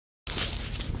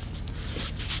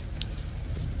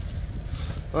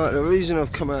Right, the reason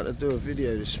I've come out to do a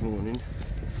video this morning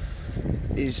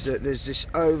is that there's this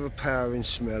overpowering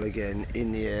smell again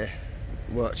in the air,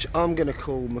 which I'm going to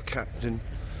call Mercaptan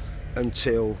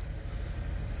until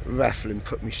Rathlin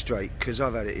put me straight, because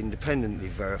I've had it independently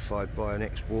verified by an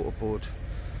ex-water board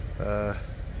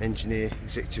engineer,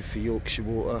 executive for Yorkshire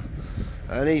Water,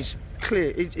 and he's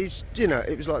clear. He's, you know,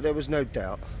 it was like there was no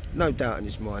doubt in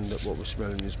his mind that what was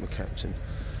smelling is Mercaptan.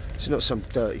 It's not some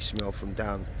dirty smell from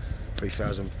down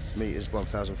 3,000 metres,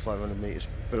 1,500 metres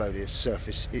below the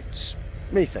surface. It's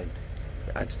methane,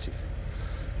 additive,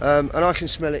 and I can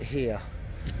smell it here.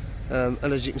 And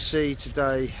as you can see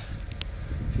today,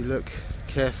 if you look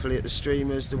carefully at the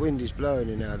streamers, the wind is blowing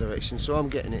in our direction, so I'm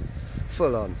getting it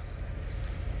full on.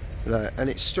 Right, and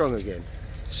it's strong again.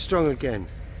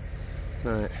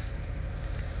 Right.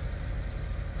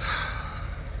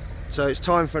 So it's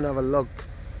time for another log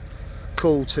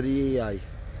call to the EA.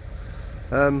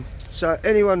 So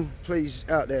anyone please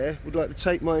out there would like to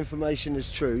take my information as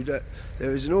true that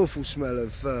there is an awful smell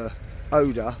of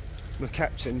odour,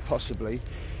 Mercaptan possibly,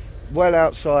 well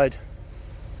outside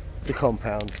the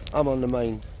compound. I'm on the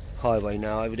main highway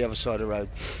now, over the other side of the road.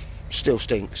 Still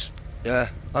stinks. Yeah,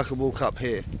 I could walk up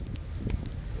here.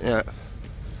 Yeah,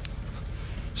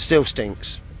 still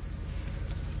stinks.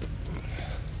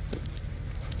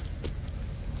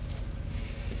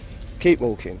 Keep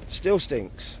walking, still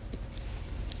stinks.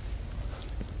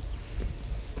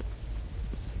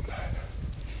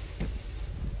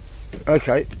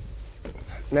 Okay,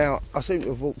 now I seem to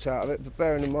have walked out of it, but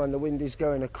bearing in mind the wind is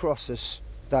going across us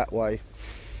that way,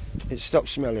 it stopped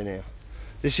smelling here.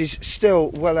 This is still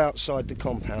well outside the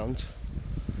compound.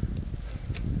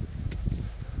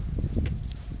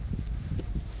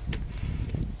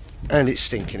 And it's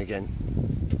stinking again,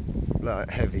 like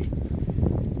heavy.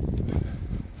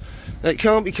 It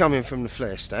can't be coming from the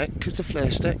flare stack, because the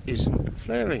flare stack isn't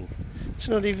flaring. It's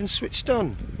not even switched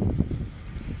on.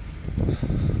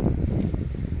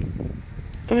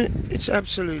 I mean, it's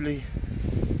absolutely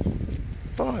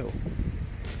vile.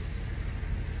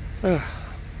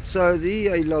 So the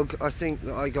EA log I think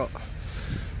that I got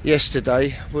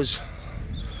yesterday was,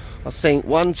 I think,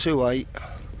 128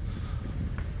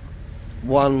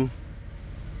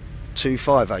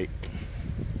 1258.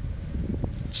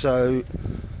 So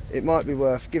it might be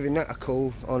worth giving that a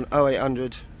call on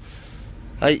 0800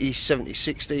 80 70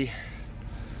 60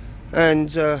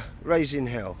 and raising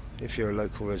hell if you're a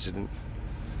local resident,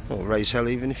 or raise hell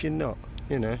even if you're not,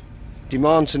 you know.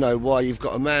 Demand to know why you've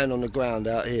got a man on the ground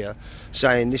out here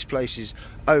saying this place is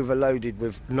overloaded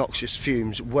with noxious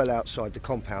fumes well outside the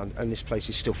compound and this place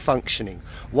is still functioning.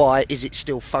 Why is it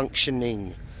still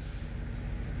functioning?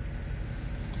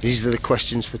 These are the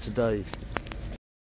questions for today.